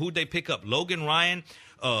 Okay, so who'd they pick up? Logan Ryan,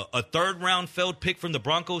 a third-round failed pick from the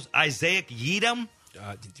Broncos, Isaiah Yeadham.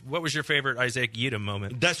 What was your favorite Isaiah Yeadham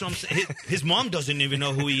moment? That's what I'm saying. His mom doesn't even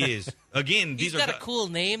know who he is. Again, he's got a cool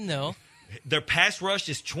name, though. Their pass rush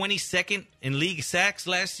is 22nd in league sacks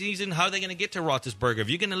last season. How are they going to get to Roethlisberger? If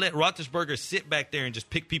you're going to let Roethlisberger sit back there and just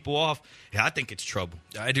pick people off, I think it's trouble.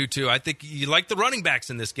 I do, too. I think you like the running backs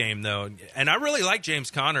in this game, though. And I really like James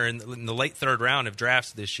Conner in the late 3rd round of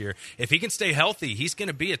drafts this year. If he can stay healthy, he's going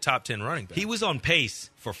to be a top 10 running back. He was on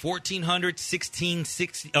pace for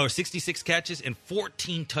 66 catches and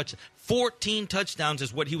 14 touchdowns. 14 touchdowns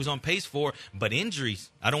is what he was on pace for, but injuries.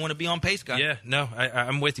 I don't want to be on pace, guy. Yeah, no,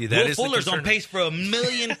 I'm with you. Will Fuller's on pace for 1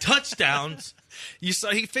 million touchdowns. You saw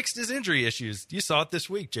he fixed his injury issues. You saw it this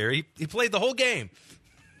week, Jerry. He played the whole game.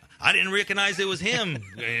 I didn't recognize it was him.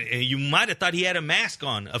 You might have thought he had a mask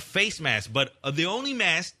on, a face mask. But the only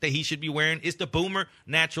mask that he should be wearing is the Boomer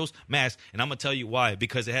Naturals mask. And I'm going to tell you why.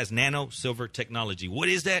 Because it has nano silver technology. What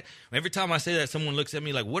is that? Every time I say that, someone looks at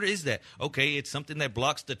me like, what is that? Okay, it's something that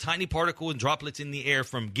blocks the tiny particle and droplets in the air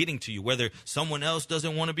from getting to you. Whether someone else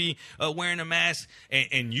doesn't want to be wearing a mask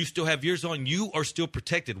and you still have yours on, you are still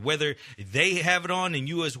protected. Whether they have it on and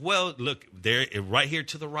you as well, look, there right here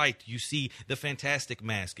to the right, you see the fantastic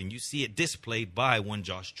mask. And you see it displayed by one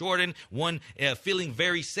Josh Jordan, one feeling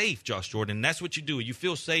very safe Josh Jordan. That's what you do. You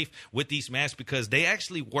feel safe with these masks because they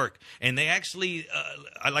actually work. And they actually,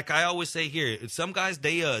 like I always say here, some guys,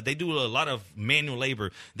 they do a lot of manual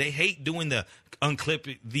labor. They hate doing the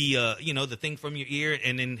unclip the thing from your ear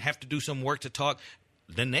and then have to do some work to talk.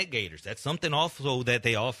 the Net Gaiters. That's something also that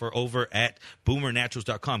they offer over at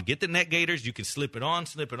BoomerNaturals.com. Get the Net Gaiters. You can slip it on,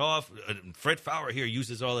 slip it off. Fred Fowler here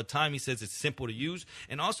uses it all the time. He says it's simple to use.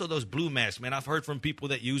 And also those blue masks, man. I've heard from people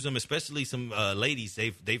that use them, especially some ladies.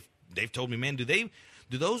 They've told me, man, do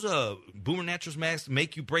those Boomer Naturals masks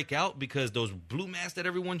make you break out? Because those blue masks that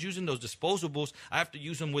everyone's using, those disposables, I have to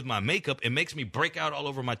use them with my makeup. It makes me break out all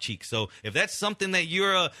over my cheeks. So if that's something that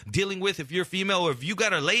you're dealing with, if you're female, or if you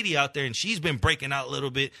got a lady out there and she's been breaking out a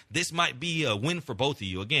little bit, this might be a win for both of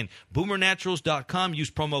you. Again, BoomerNaturals.com.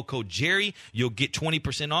 Use promo code Jerry. You'll get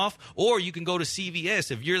 20% off. Or you can go to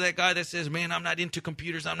CVS. If you're that guy that says, man, I'm not into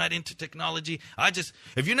computers, I'm not into technology.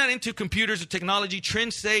 If you're not into computers or technology,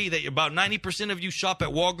 trends say that about 90% of you shop at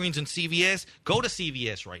Walgreens and CVS. Go to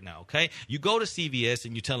CVS right now, okay? You go to CVS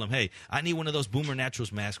and you tell them, hey, I need one of those Boomer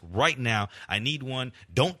Naturals masks right now. I need one.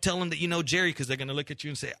 Don't tell them that you know Jerry, because they're going to look at you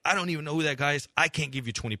and say, I don't even know who that guy is. I can't give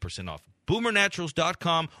you 20% off.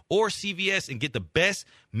 BoomerNaturals.com or CVS and get the best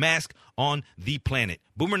mask on the planet.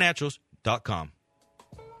 BoomerNaturals.com.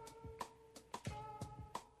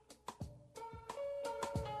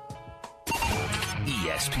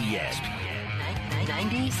 ESPN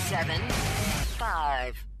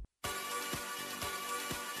 97.5.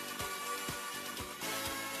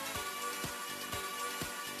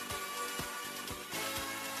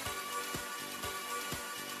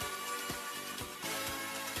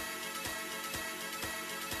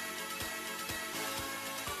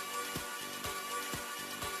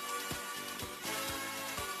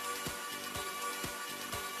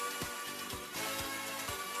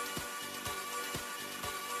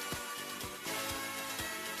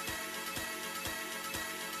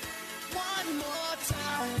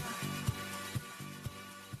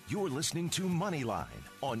 You're listening to Moneyline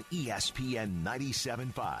on ESPN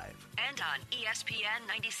 97.5. And on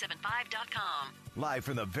ESPN975.com. Live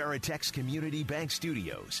from the Veritex Community Bank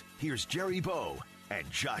Studios, here's Jerry Bow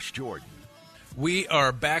and Josh Jordan. We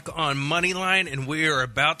are back on Moneyline, and we are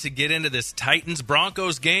about to get into this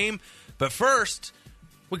Titans-Broncos game. But first,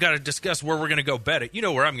 we got to discuss where we're going to go bet it. You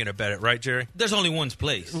know where I'm going to bet it, right, Jerry? There's only one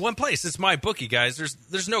place. One place. It's my bookie, guys.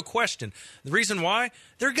 There's no question. The reason why?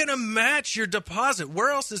 They're going to match your deposit.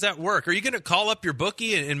 Where else does that work? Are you going to call up your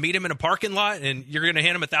bookie and meet him in a parking lot, and you're going to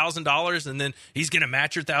hand him $1,000, and then he's going to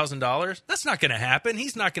match your $1,000? That's not going to happen.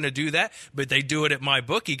 He's not going to do that. But they do it at my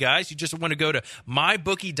bookie, guys. You just want to go to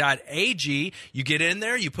mybookie.ag. You get in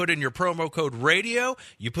there. You put in your promo code radio.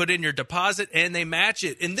 You put in your deposit, and they match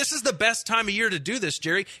it. And this is the best time of year to do this,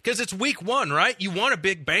 Jerry, because it's week 1, right? You want a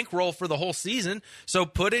big bankroll for the whole season. So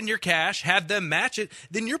put in your cash, have them match it.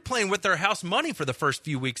 Then you're playing with their house money for the first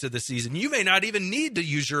few weeks of the season. You may not even need to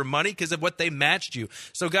use your money because of what they matched you.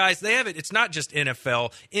 So, guys, they have it. It's not just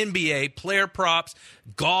NFL, NBA, player props,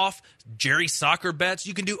 golf, Jerry soccer bets.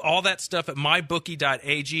 You can do all that stuff at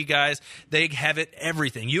mybookie.ag, guys. They have it,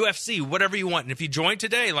 everything. UFC, whatever you want. And if you join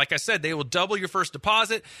today, like I said, they will double your first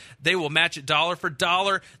deposit. They will match it dollar for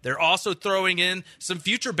dollar. They're also throwing in some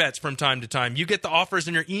future bets from time to time. You get the offers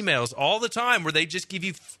in your emails all the time where they just give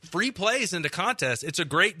you free plays into contests. It's a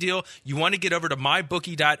great deal. You want to get over to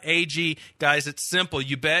mybookie.ag. Guys, it's simple.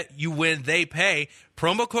 You bet, you win, they pay.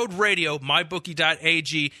 Promo code radio,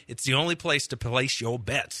 mybookie.ag. It's the only place to place your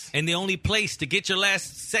bets. And the only place to get your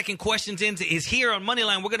second questions in is here on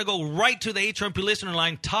Moneyline. We're going to go right to the HRP listener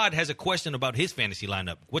line. Todd has a question about his fantasy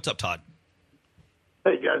lineup. What's up, Todd?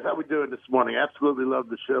 Hey, guys. How we doing this morning? Absolutely love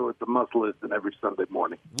the show. It's a must listen every Sunday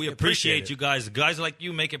morning. We appreciate you guys. Guys like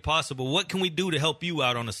you make it possible. What can we do to help you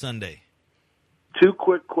out on a Sunday? 2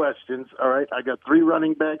 quick questions. All right, I got 3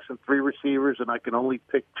 running backs and 3 receivers, and I can only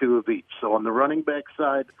pick 2 of each. So on the running back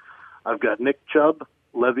side, I've got Nick Chubb,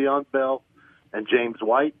 Le'Veon Bell, and James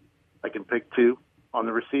White. I can pick 2. On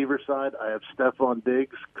the receiver side, I have Stephon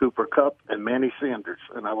Diggs, Cooper Kupp, and Manny Sanders,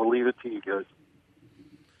 and I will leave it to you guys.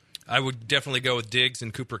 I would definitely go with Diggs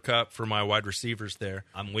and Cooper Kupp for my wide receivers there.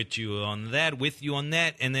 I'm with you on that,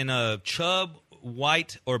 And then Chubb,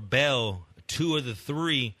 White, or Bell, 2 of the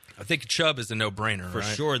 3. I think Chubb is a no-brainer, for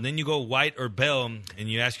right? sure. And then you go White or Bell, and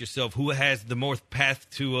you ask yourself who has the more path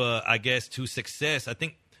to, to success. I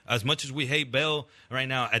think as much as we hate Bell right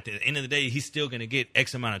now, at the end of the day, he's still going to get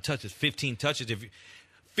X amount of touches, 15 touches.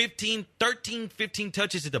 15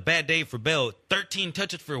 touches is a bad day for Bell. 13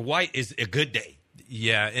 touches for White is a good day.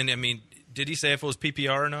 Yeah, and I mean, Did he say if it was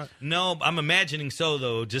PPR or not? No, I'm imagining so,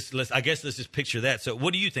 though. Let's just picture that. So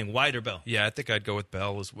what do you think, White or Bell? Yeah, I think I'd go with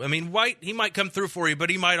Bell. I mean, White, he might come through for you, but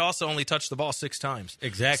he might also only touch the ball 6 times.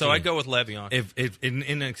 Exactly. So I'd go with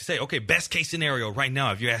Le'Veon. Say, okay, best case scenario right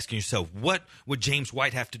now, if you're asking yourself, what would James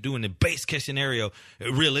White have to do in the base case scenario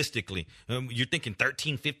realistically? You're thinking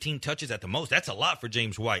 13, 15 touches at the most. That's a lot for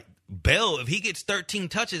James White. Bell, if he gets 13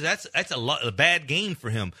 touches, that's a bad game for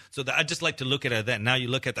him. So I just like to look at that. Now you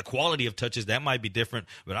look at the quality of touches, that might be different,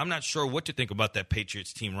 but I'm not sure what to think about that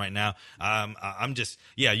Patriots team right now.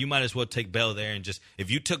 You might as well take Bell there, and just, if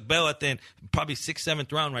you took Bell at then probably 6th,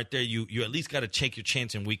 7th round right there, you at least got to take your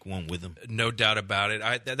chance in week 1 with him. No doubt about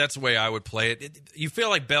it. That's the way I would play it. You feel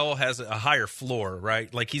like Bell has a higher floor,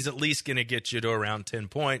 right? Like he's at least going to get you to around 10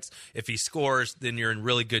 points. If he scores, then you're in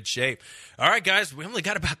really good shape. All right, guys, we only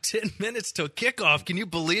got about 10 minutes till kickoff. Can you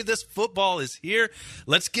believe this? Football is here.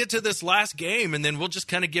 Let's get to this last game, and then we'll just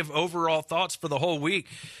kind of give overall thoughts for the whole week.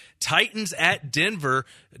 Titans at Denver.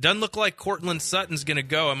 Doesn't look like Courtland Sutton's going to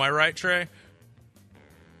go. Am I right, Trey?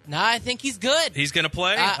 No, I think he's good. He's going to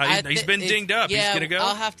play? He's been dinged up. Yeah, he's going to go?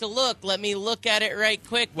 I'll have to look. Let me look at it right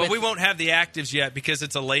quick. Well, we won't have the actives yet because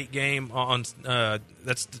it's a late game on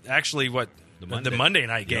that's actually what – the Monday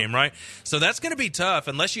night game, right? So that's going to be tough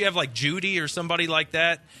unless you have like Judy or somebody like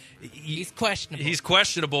that. He's questionable. He's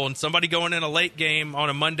questionable, and somebody going in a late game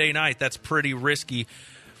on a Monday night, that's pretty risky.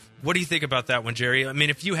 What do you think about that one, Jerry? I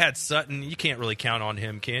mean, if you had Sutton, you can't really count on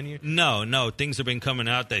him, can you? No. Things have been coming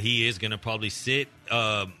out that he is going to probably sit.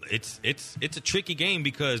 It's a tricky game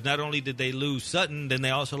because not only did they lose Sutton, then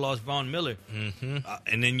they also lost Von Miller. Mm-hmm.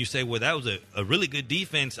 And then you say, well, that was a really good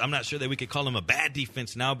defense. I'm not sure that we could call them a bad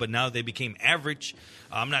defense now, but now they became average.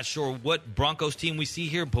 I'm not sure what Broncos team we see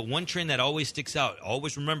here, but one trend that always sticks out,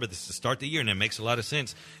 always remember this is the start of the year, and it makes a lot of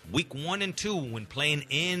sense. Week 1 and 2, when playing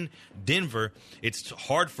in Denver, it's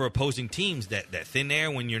hard for opposing teams, that thin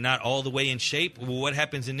air when you're not all the way in shape. Well, what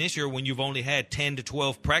happens in this year when you've only had 10 to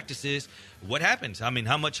 12 practices? What happens? I mean,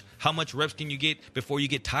 how much reps can you get before you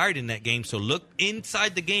get tired in that game? So look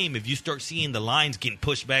inside the game. If you start seeing the lines getting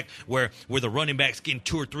pushed back where the running back's getting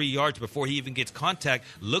 2 or 3 yards before he even gets contact,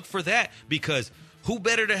 look for that, because who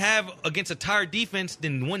better to have against a tired defense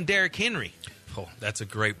than one Derrick Henry? Oh, that's a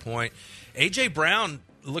great point. A.J. Brown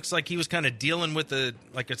looks like he was kind of dealing with a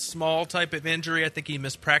small type of injury. I think he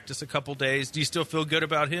missed practice a couple days. Do you still feel good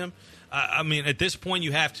about him? I mean, at this point,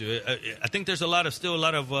 you have to. I think there's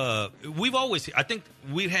we've always, I think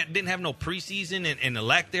we didn't have no preseason and the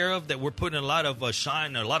lack thereof, that we're putting a lot of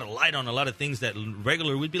shine, a lot of light on a lot of things that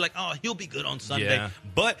regular we'd be like, oh, he'll be good on Sunday. Yeah.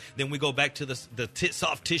 But then we go back to the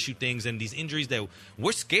soft tissue things and these injuries that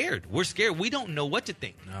we're scared. We're scared. We don't know what to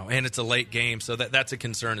think. No, and it's a late game, so that's a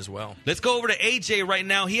concern as well. Let's go over to AJ right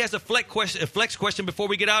now. He has a flex question before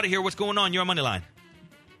we get out of here. What's going on? You're on Money Line.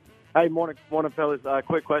 Hey, morning, fellas.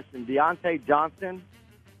 Quick question: Deontay Johnson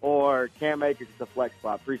or Cam Akers is a flex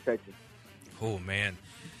spot? Appreciate you. Oh man,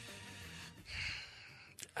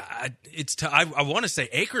 I want to say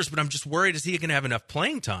Akers, but I'm just worried: is he going to have enough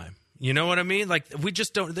playing time? You know what I mean? Like, we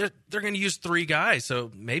just don't. They're going to use 3 guys, so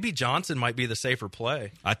maybe Johnson might be the safer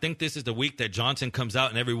play. I think this is the week that Johnson comes out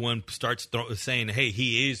and everyone starts saying, hey,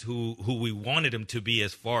 he is who we wanted him to be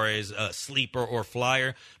as far as a sleeper or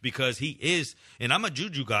flyer, because he is. And I'm a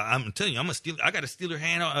Juju guy. I'm telling you, I got a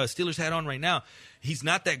Steelers hat on right now. He's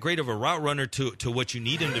not that great of a route runner to what you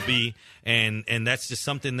need him to be, and that's just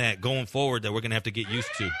something that going forward that we're going to have to get used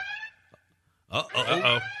to.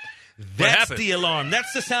 Uh-oh. That's the alarm.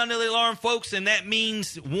 That's the sound of the alarm, folks, and that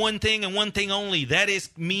means one thing and one thing only.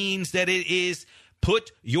 Means that it is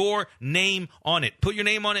put your name on it. Put your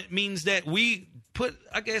name on it means that we put,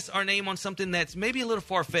 I guess, our name on something that's maybe a little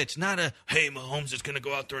far-fetched. Not hey, Mahomes is going to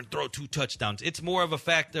go out there and throw 2 touchdowns. It's more of a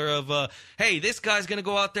factor of, hey, this guy's going to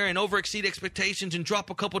go out there and overexceed expectations and drop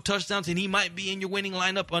a couple touchdowns, and he might be in your winning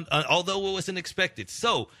lineup, although it wasn't expected.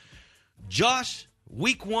 So, Josh,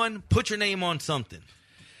 week 1, put your name on something.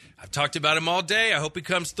 I've talked about him all day. I hope he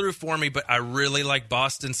comes through for me, but I really like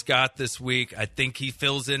Boston Scott this week. I think he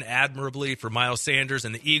fills in admirably for Miles Sanders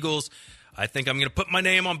and the Eagles. I think I'm going to put my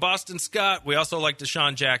name on Boston Scott. We also like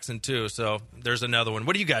Deshaun Jackson, too, so there's another one.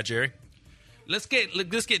 What do you got, Jerry? Let's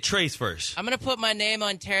get Trace first. I'm going to put my name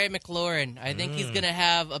on Terry McLaurin. I think he's going to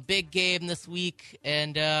have a big game this week,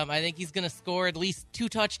 and I think he's going to score at least 2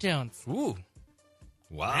 touchdowns. Ooh.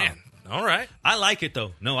 Wow. Man. All right. I like it,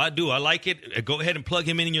 though. No, I do. I like it. Go ahead and plug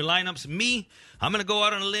him in your lineups. I'm going to go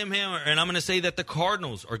out on a limb here, and I'm going to say that the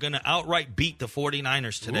Cardinals are going to outright beat the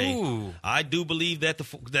 49ers today. Ooh. I do believe that the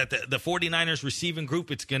 49ers receiving group,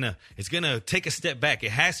 it's going to take a step back.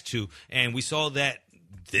 It has to, and we saw that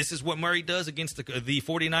this is what Murray does against the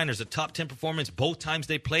 49ers, a top 10 performance both times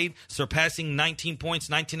they played, surpassing 19 points,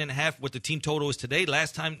 19.5, what the team total is today.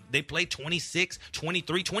 Last time they played 26,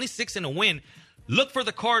 23, 26 in a win. Look for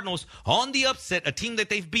the Cardinals on the upset, a team that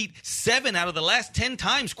they've beat 7 out of the last 10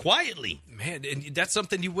 times quietly. Man, and that's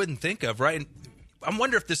something you wouldn't think of, right? And I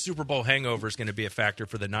wonder if the Super Bowl hangover is going to be a factor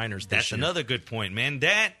for the Niners this That's year. another good point, man.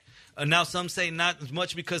 Now some say not as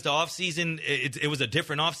much because the offseason, it was a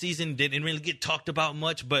different offseason, didn't really get talked about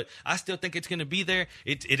much, but I still think it's going to be there.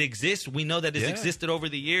 It exists. We know that it's existed over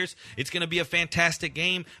the years. It's going to be a fantastic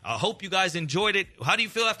game. I hope you guys enjoyed it. How do you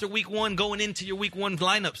feel after week 1 going into your week 1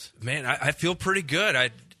 lineups? Man, I feel pretty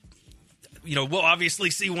good. We'll obviously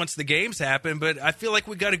see once the games happen, but I feel like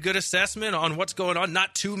we got a good assessment on what's going on.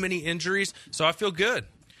 Not too many injuries, so I feel good.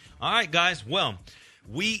 All right, guys. Well,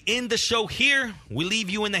 we end the show here. We leave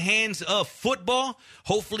you in the hands of football,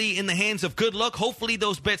 hopefully in the hands of good luck. Hopefully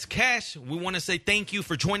those bets cash. We want to say thank you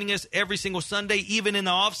for joining us every single Sunday, even in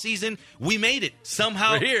the offseason. We made it.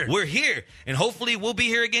 Somehow we're here. And hopefully we'll be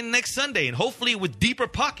here again next Sunday, and hopefully with deeper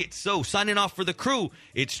pockets. So signing off for the crew,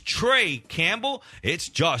 it's Trey Campbell, it's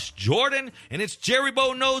Josh Jordan, and it's Jerry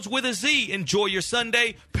Bo Knows with a Z. Enjoy your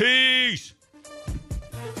Sunday. Peace.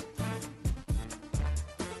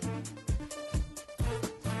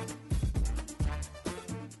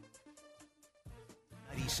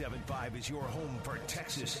 97.5 is your home for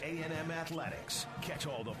Texas A&M athletics. Catch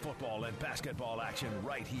all the football and basketball action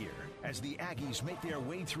right here as the Aggies make their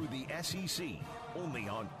way through the SEC. Only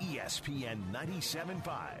on ESPN 97.5.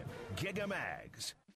 Gigamags.